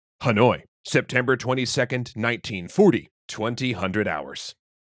Hanoi, September 22nd, 1940, 2000 hours.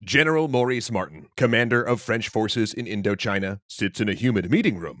 General Maurice Martin, commander of French forces in Indochina, sits in a humid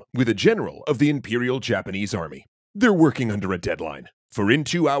meeting room with a general of the Imperial Japanese Army. They're working under a deadline, for in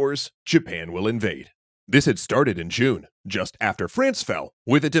 2 hours, Japan will invade. This had started in June, just after France fell,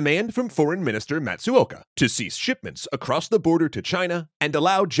 with a demand from Foreign Minister Matsuoka to cease shipments across the border to China and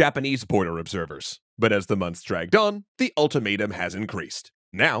allow Japanese border observers. But as the months dragged on, the ultimatum has increased.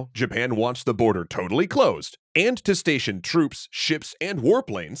 Now, Japan wants the border totally closed and to station troops, ships, and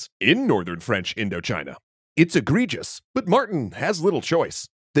warplanes in northern French Indochina. It's egregious, but Martin has little choice.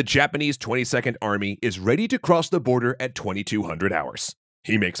 The Japanese 22nd Army is ready to cross the border at 2200 hours.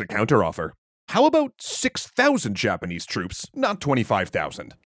 He makes a counteroffer. How about 6,000 Japanese troops, not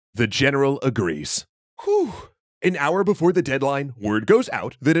 25,000? The general agrees. Whew. An hour before the deadline, word goes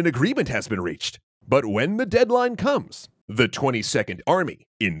out that an agreement has been reached. But when the deadline comes, the 22nd Army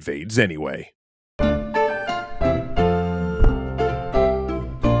invades anyway.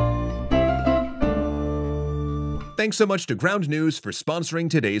 Thanks so much to Ground News for sponsoring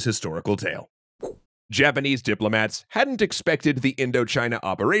today's historical tale. Japanese diplomats hadn't expected the Indochina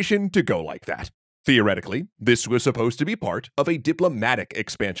operation to go like that. Theoretically, this was supposed to be part of a diplomatic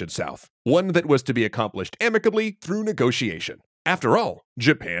expansion south, one that was to be accomplished amicably through negotiation. After all,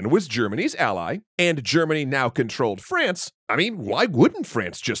 Japan was Germany's ally, and Germany now controlled France. I mean, why wouldn't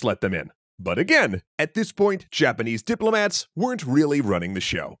France just let them in? But again, at this point, Japanese diplomats weren't really running the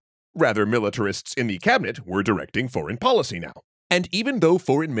show. Rather, militarists in the cabinet were directing foreign policy now. And even though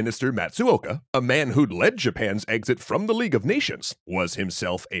Foreign Minister Matsuoka, a man who'd led Japan's exit from the League of Nations, was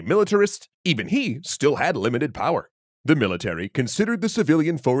himself a militarist, even he still had limited power. The military considered the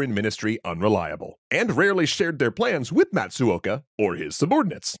civilian foreign ministry unreliable, and rarely shared their plans with Matsuoka or his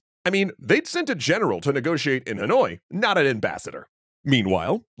subordinates. I mean, they'd sent a general to negotiate in Hanoi, not an ambassador.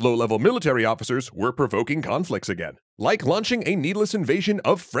 Meanwhile, low-level military officers were provoking conflicts again, like launching a needless invasion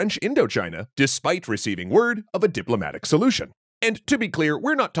of French Indochina despite receiving word of a diplomatic solution. And to be clear,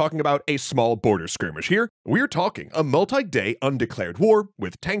 we're not talking about a small border skirmish here. We're talking a multi-day undeclared war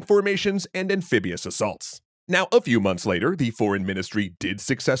with tank formations and amphibious assaults. Now, a few months later, the Foreign Ministry did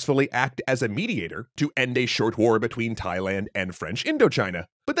successfully act as a mediator to end a short war between Thailand and French Indochina,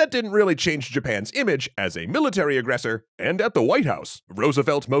 but that didn't really change Japan's image as a military aggressor, and at the White House,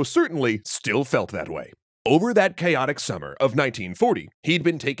 Roosevelt most certainly still felt that way. Over that chaotic summer of 1940, he'd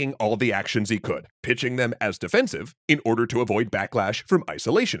been taking all the actions he could, pitching them as defensive in order to avoid backlash from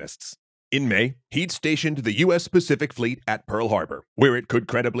isolationists. In May, he'd stationed the U.S. Pacific Fleet at Pearl Harbor, where it could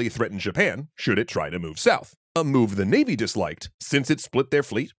credibly threaten Japan should it try to move south, a move the Navy disliked since it split their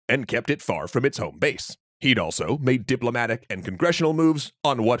fleet and kept it far from its home base. He'd also made diplomatic and congressional moves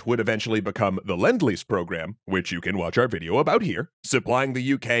on what would eventually become the Lend-Lease program, which you can watch our video about here, supplying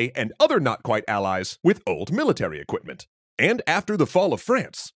the UK and other not-quite allies with old military equipment. And after the fall of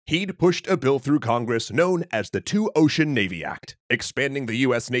France, he'd pushed a bill through Congress known as the Two-Ocean Navy Act, expanding the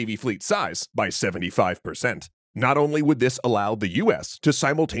U.S. Navy fleet size by 75%. Not only would this allow the U.S. to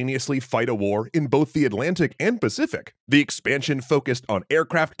simultaneously fight a war in both the Atlantic and Pacific, the expansion focused on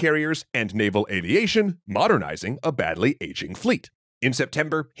aircraft carriers and naval aviation, modernizing a badly aging fleet. In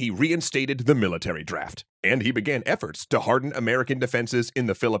September, he reinstated the military draft, and he began efforts to harden American defenses in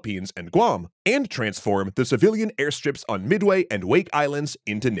the Philippines and Guam, and transform the civilian airstrips on Midway and Wake Islands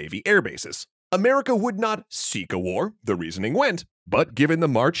into Navy airbases. America would not seek a war, the reasoning went, but given the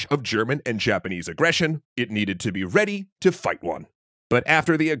march of German and Japanese aggression, it needed to be ready to fight one. But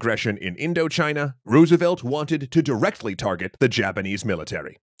after the aggression in Indochina, Roosevelt wanted to directly target the Japanese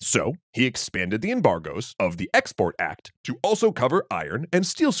military. So, he expanded the embargoes of the Export Act to also cover iron and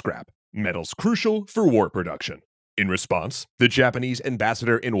steel scrap, metals crucial for war production. In response, the Japanese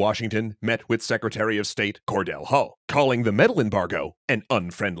ambassador in Washington met with Secretary of State Cordell Hull, calling the metal embargo an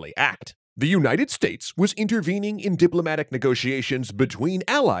unfriendly act. The United States was intervening in diplomatic negotiations between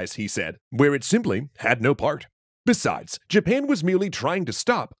allies, he said, where it simply had no part. Besides, Japan was merely trying to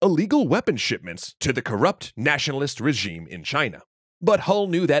stop illegal weapons shipments to the corrupt nationalist regime in China. But Hull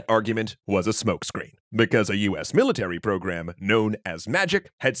knew that argument was a smokescreen, because a U.S. military program known as MAGIC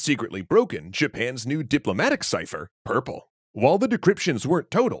had secretly broken Japan's new diplomatic cipher, Purple. While the decryptions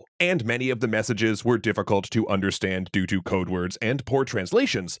weren't total, and many of the messages were difficult to understand due to code words and poor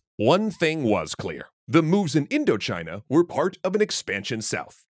translations, one thing was clear. The moves in Indochina were part of an expansion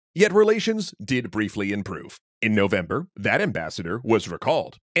south. Yet relations did briefly improve. In November, that ambassador was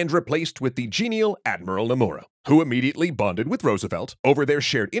recalled and replaced with the genial Admiral Nomura, who immediately bonded with Roosevelt over their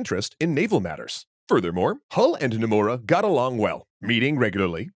shared interest in naval matters. Furthermore, Hull and Nomura got along well, meeting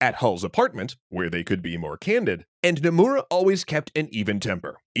regularly at Hull's apartment, where they could be more candid, and Nomura always kept an even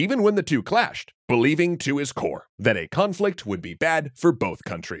temper, even when the two clashed, believing to his core that a conflict would be bad for both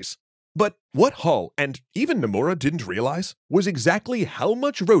countries. But what Hull and even Nomura didn't realize was exactly how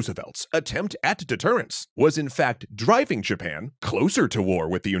much Roosevelt's attempt at deterrence was in fact driving Japan closer to war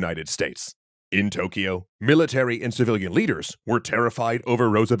with the United States. In Tokyo, military and civilian leaders were terrified over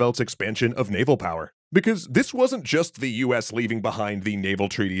Roosevelt's expansion of naval power, because this wasn't just the US leaving behind the naval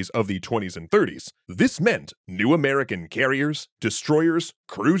treaties of the 20s and 30s. This meant new American carriers, destroyers,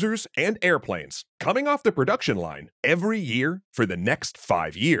 cruisers, and airplanes coming off the production line every year for the next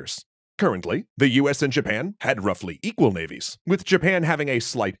 5 years. Currently, the US and Japan had roughly equal navies, with Japan having a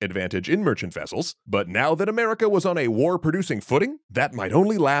slight advantage in merchant vessels, but now that America was on a war-producing footing, that might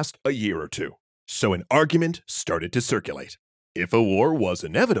only last a year or two. So an argument started to circulate. If a war was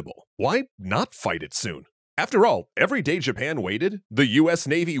inevitable, why not fight it soon? After all, every day Japan waited, the US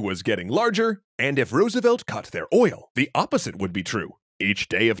Navy was getting larger, and if Roosevelt cut their oil, the opposite would be true. Each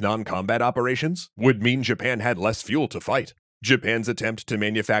day of non-combat operations would mean Japan had less fuel to fight. Japan's attempt to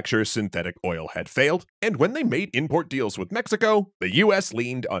manufacture synthetic oil had failed, and when they made import deals with Mexico, the US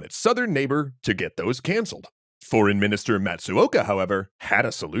leaned on its southern neighbor to get those canceled. Foreign Minister Matsuoka, however, had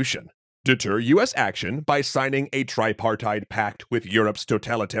a solution. Deter US action by signing a tripartite pact with Europe's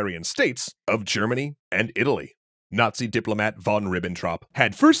totalitarian states of Germany and Italy. Nazi diplomat von Ribbentrop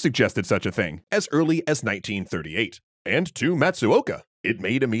had first suggested such a thing as early as 1938, and to Matsuoka, it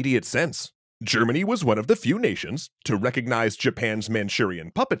made immediate sense. Germany was one of the few nations to recognize Japan's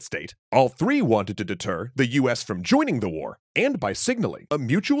Manchurian puppet state. All three wanted to deter the US from joining the war, and by signaling a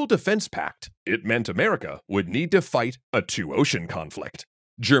mutual defense pact, it meant America would need to fight a two-ocean conflict.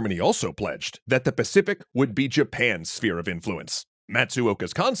 Germany also pledged that the Pacific would be Japan's sphere of influence.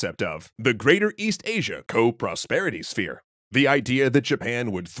 Matsuoka's concept of the Greater East Asia Co-Prosperity Sphere. The idea that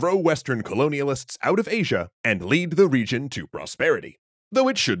Japan would throw Western colonialists out of Asia and lead the region to prosperity. Though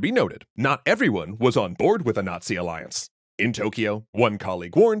it should be noted, not everyone was on board with a Nazi alliance. In Tokyo, one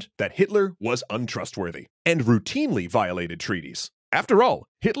colleague warned that Hitler was untrustworthy and routinely violated treaties. After all,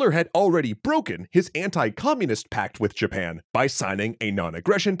 Hitler had already broken his anti-communist pact with Japan by signing a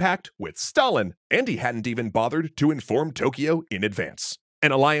non-aggression pact with Stalin, and he hadn't even bothered to inform Tokyo in advance.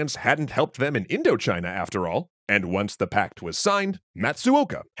 An alliance hadn't helped them in Indochina after all, and once the pact was signed,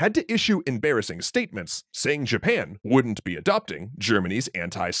 Matsuoka had to issue embarrassing statements saying Japan wouldn't be adopting Germany's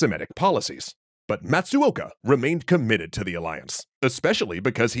anti-Semitic policies. But Matsuoka remained committed to the alliance, especially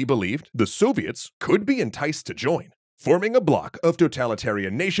because he believed the Soviets could be enticed to join, forming a bloc of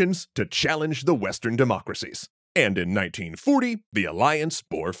totalitarian nations to challenge the Western democracies. And in 1940, the alliance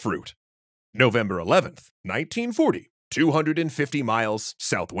bore fruit. November 11th, 1940, 250 miles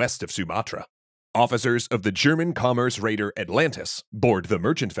southwest of Sumatra. Officers of the German commerce raider Atlantis board the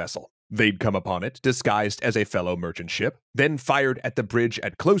merchant vessel. They'd come upon it disguised as a fellow merchant ship, then fired at the bridge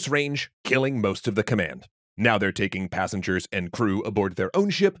at close range, killing most of the command. Now they're taking passengers and crew aboard their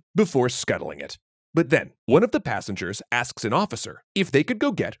own ship before scuttling it. But then, one of the passengers asks an officer if they could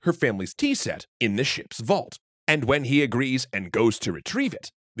go get her family's tea set in the ship's vault. And when he agrees and goes to retrieve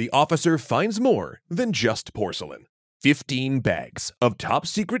it, the officer finds more than just porcelain. 15 bags of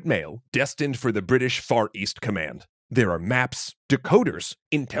top-secret mail destined for the British Far East Command. There are maps, decoders,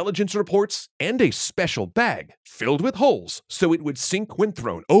 intelligence reports, and a special bag filled with holes so it would sink when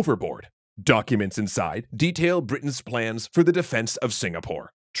thrown overboard. Documents inside detail Britain's plans for the defense of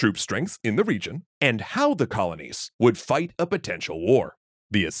Singapore, troop strength in the region, and how the colonies would fight a potential war.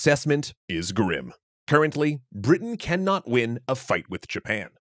 The assessment is grim. Currently, Britain cannot win a fight with Japan.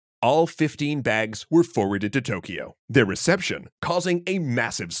 All 15 bags were forwarded to Tokyo, their reception causing a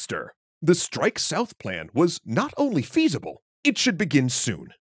massive stir. The Strike South plan was not only feasible, it should begin soon.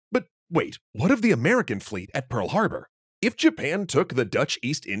 But wait, what of the American fleet at Pearl Harbor? If Japan took the Dutch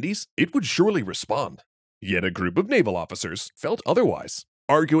East Indies, it would surely respond. Yet a group of naval officers felt otherwise,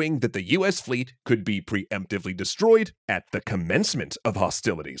 arguing that the US fleet could be preemptively destroyed at the commencement of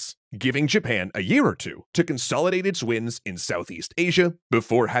hostilities, giving Japan a year or two to consolidate its wins in Southeast Asia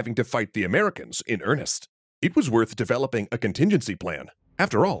before having to fight the Americans in earnest. It was worth developing a contingency plan.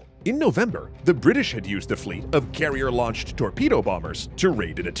 After all, in November, the British had used a fleet of carrier-launched torpedo bombers to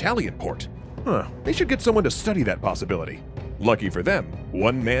raid an Italian port. They should get someone to study that possibility. Lucky for them,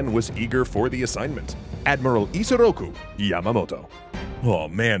 one man was eager for the assignment: Admiral Isoroku Yamamoto. Oh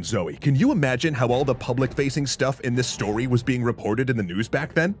man, Zoe, can you imagine how all the public-facing stuff in this story was being reported in the news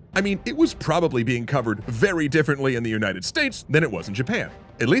back then? I mean, it was probably being covered very differently in the United States than it was in Japan.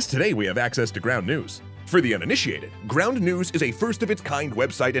 At least today we have access to ground news. For the uninitiated, Ground News is a first-of-its-kind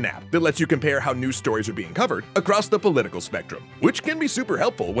website and app that lets you compare how news stories are being covered across the political spectrum, which can be super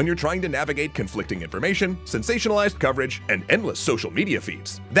helpful when you're trying to navigate conflicting information, sensationalized coverage, and endless social media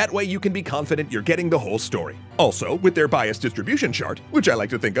feeds. That way you can be confident you're getting the whole story. Also, with their bias distribution chart, which I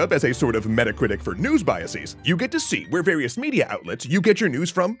like to think of as a sort of Metacritic for news biases, you get to see where various media outlets you get your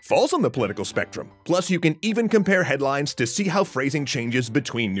news from falls on the political spectrum. Plus, you can even compare headlines to see how phrasing changes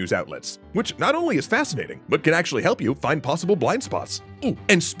between news outlets, which not only is fascinating, but can actually help you find possible blind spots. Ooh,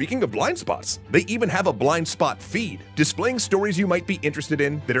 and speaking of blind spots, they even have a blind spot feed, displaying stories you might be interested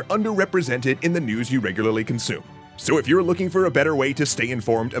in that are underrepresented in the news you regularly consume. So if you're looking for a better way to stay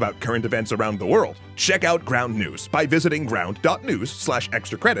informed about current events around the world, check out Ground News by visiting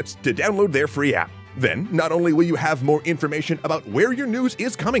ground.news/extra credits to download their free app. Then, not only will you have more information about where your news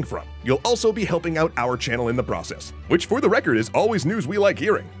is coming from, you'll also be helping out our channel in the process, which for the record is always news we like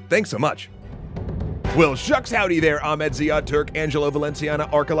hearing. Thanks so much. Well, shucks howdy there, Ahmed Ziad Turk, Angelo Valenciana,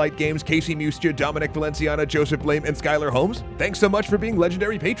 Arcalite Games, Casey Mustia, Dominic Valenciana, Joseph Blame, and Skylar Holmes. Thanks so much for being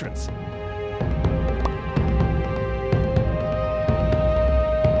legendary patrons.